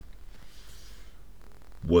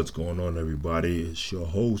What's going on, everybody? It's your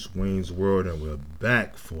host, Wayne's World, and we're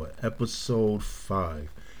back for episode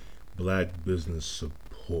 5 Black Business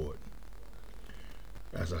Support.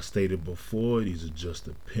 As I stated before, these are just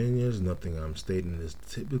opinions. Nothing I'm stating is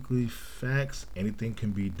typically facts. Anything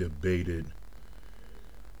can be debated.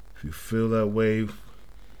 If you feel that way,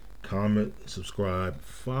 comment, subscribe,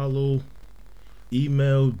 follow,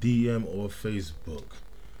 email, DM, or Facebook.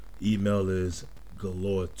 Email is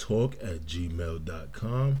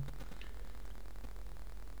galoretalk@gmail.com.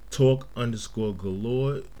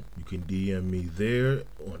 Talk_galore. You can DM me there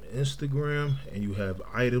on Instagram, and you have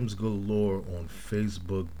items galore on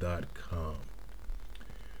Facebook.com.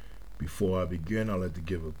 Before I begin, I'd like to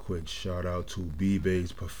give a quick shout out to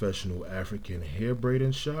B-Bay's Professional African Hair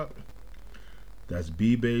Braiding Shop. That's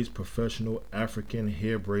B-Bay's Professional African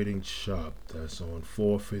Hair Braiding Shop. That's on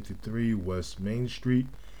 453 West Main Street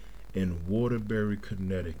in Waterbury,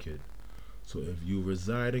 Connecticut. So if you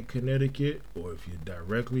reside in Connecticut or if you're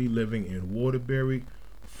directly living in Waterbury,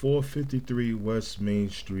 453 West Main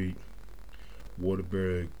Street,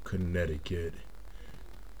 Waterbury, Connecticut.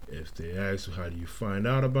 If they ask you how do you find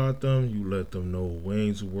out about them, you let them know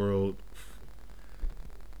Wayne's World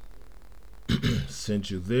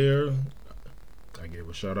sent you there. I gave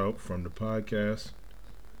a shout out from the podcast.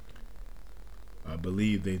 I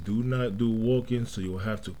believe they do not do walk-ins, so you'll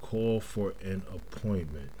have to call for an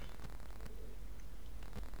appointment.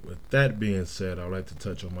 With that being said, I'd like to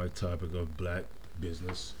touch on my topic of black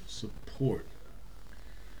business support.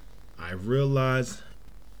 I realize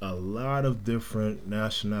a lot of different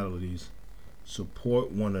nationalities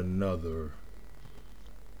support one another,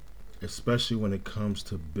 especially when it comes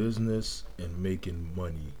to business and making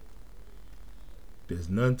money. There's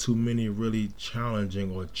none too many really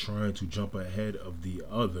challenging or trying to jump ahead of the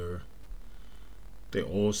other. They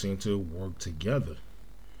all seem to work together.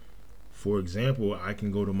 For example, I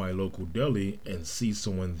can go to my local deli and see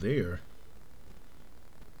someone there,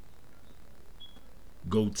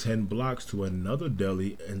 go 10 blocks to another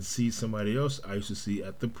deli and see somebody else I used to see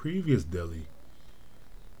at the previous deli.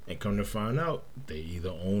 And come to find out, they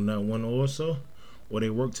either own that one also, or they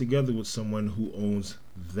work together with someone who owns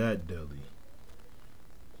that deli.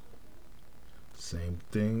 Same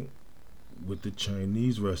thing with the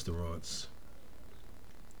Chinese restaurants.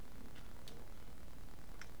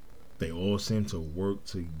 They all seem to work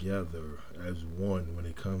together as one when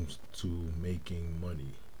it comes to making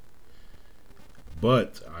money.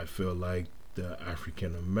 But I feel like the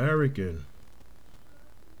African American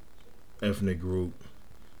ethnic group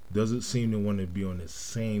doesn't seem to want to be on the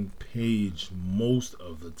same page most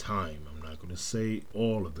of the time. I'm not going to say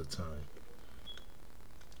all of the time.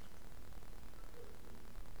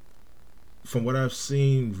 From what I've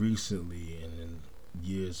seen recently and in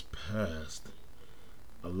years past,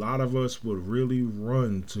 a lot of us would really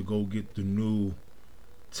run to go get the new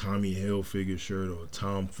Tommy Hilfiger shirt or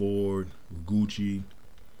Tom Ford, Gucci,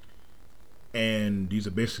 and these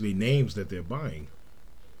are basically names that they're buying.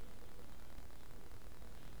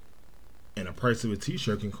 And the price of a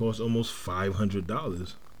t-shirt can cost almost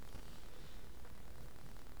 $500.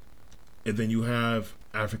 And then you have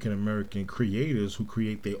African American creators who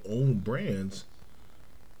create their own brands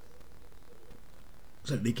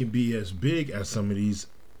so that they can be as big as some of these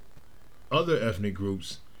other ethnic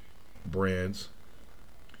groups' brands,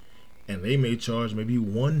 and they may charge maybe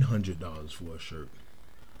 $100 for a shirt.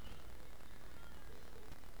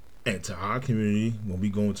 And to our community, when we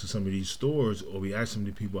go into some of these stores or we ask some of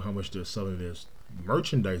the people how much they're selling their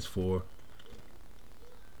merchandise for,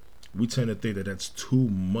 we tend to think that that's too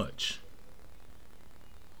much.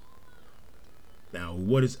 Now,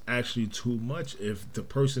 what is actually too much if the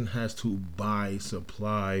person has to buy,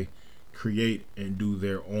 supply, create, and do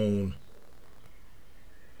their own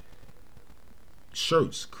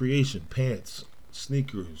shirts, creation, pants,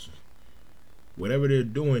 sneakers, whatever they're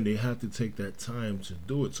doing, they have to take that time to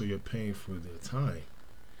do it, so you're paying for their time.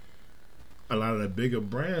 A lot of the bigger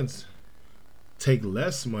brands take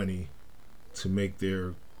less money to make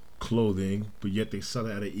their clothing, but yet they sell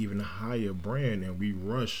it at an even higher brand, and we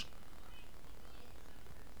rush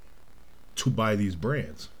to buy these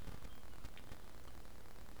brands.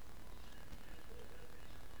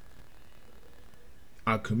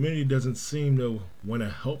 Our community doesn't seem to want to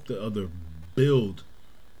help the other build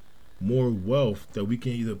more wealth that we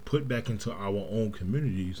can either put back into our own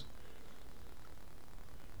communities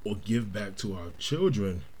or give back to our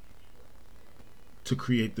children to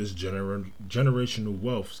create this generational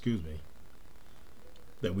wealth,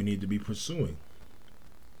 that we need to be pursuing.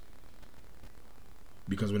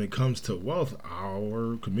 Because when it comes to wealth,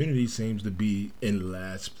 our community seems to be in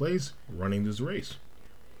last place running this race.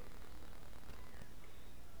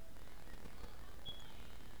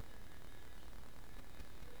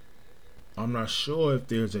 I'm not sure if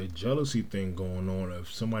there's a jealousy thing going on,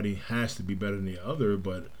 if somebody has to be better than the other,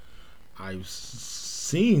 but I've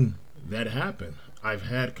seen that happen. I've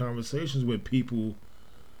had conversations with people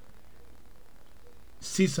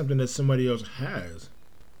see something that somebody else has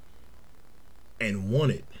and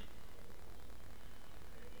want it,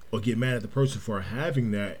 or get mad at the person for having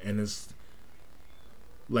that, and it's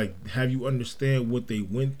like, have you understand what they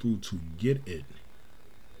went through to get it?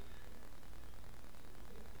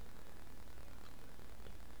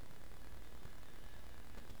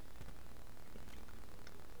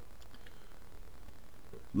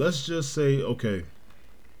 Let's just say, okay,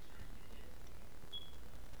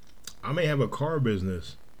 I may have a car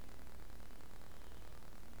business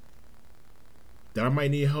that I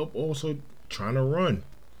might need help also trying to run.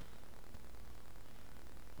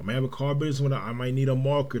 I may have a car business when I might need a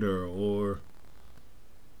marketer or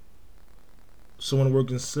someone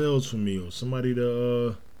working sales for me, or somebody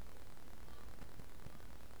to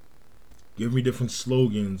give me different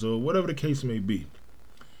slogans, or whatever the case may be.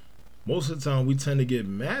 Most of the time, we tend to get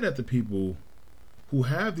mad at the people who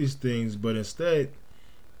have these things, but instead,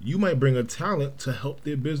 you might bring a talent to help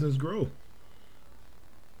their business grow.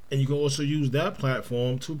 And you can also use that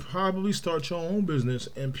platform to probably start your own business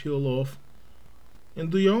and peel off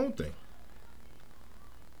and do your own thing.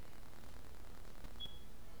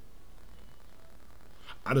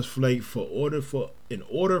 I just feel like in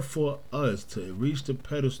order for us to reach the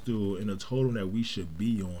pedestal and the totem that we should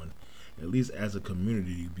be on, at least as a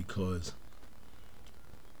community, because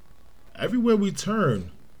everywhere we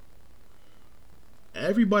turn,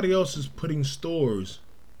 everybody else is putting stores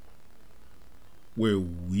where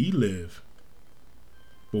we live,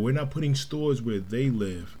 but we're not putting stores where they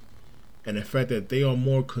live. And the fact that they are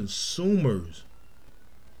more consumers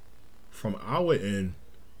from our end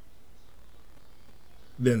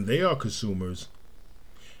than they are consumers,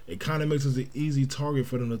 it kind of makes us an easy target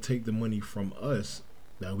for them to take the money from us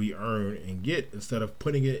that we earn and get, instead of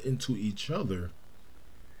putting it into each other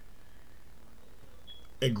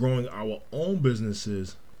and growing our own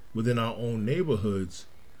businesses within our own neighborhoods,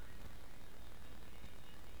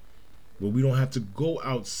 where we don't have to go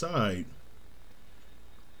outside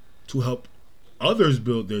to help others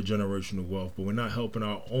build their generational wealth, but we're not helping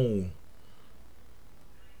our own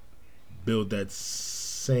build that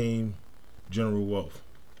same general wealth.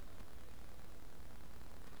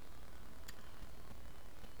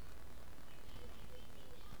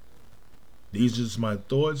 These are just my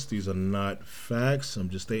thoughts. These are not facts. I'm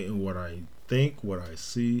just stating what I think, what I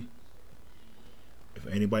see. If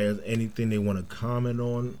anybody has anything they want to comment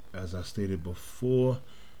on, as I stated before,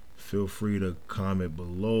 feel free to comment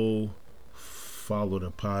below. Follow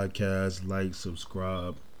the podcast, like,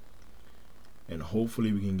 subscribe, and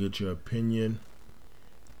hopefully we can get your opinion,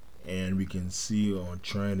 and we can see on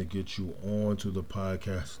trying to get you on to the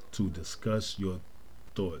podcast to discuss your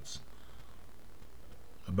thoughts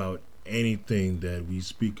about anything that we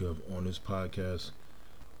speak of on this podcast.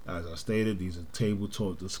 As I stated, these are table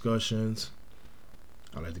talk discussions.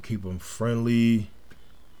 I like to keep them friendly,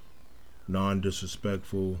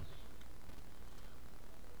 non-disrespectful.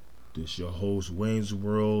 This your host, Wayne's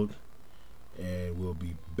World, and we'll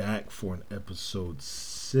be back for an episode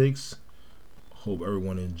 6. Hope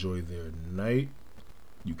everyone enjoyed their night.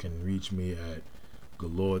 You can reach me at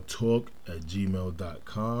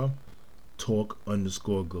galoretalk@gmail.com,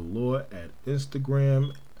 talk_galore at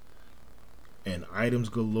Instagram, and items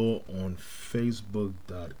galore on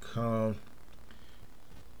Facebook.com.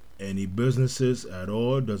 Any businesses at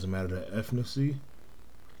all, doesn't matter the ethnicity.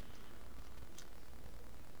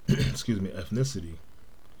 Ethnicity.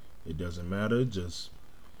 It doesn't matter. Just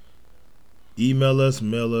email us,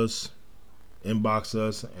 mail us, inbox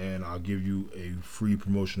us, and I'll give you a free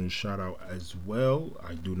promotional shout out as well.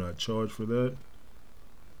 I do not charge for that.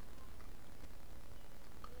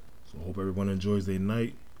 So I hope everyone enjoys their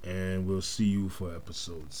night, and we'll see you for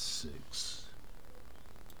episode 6.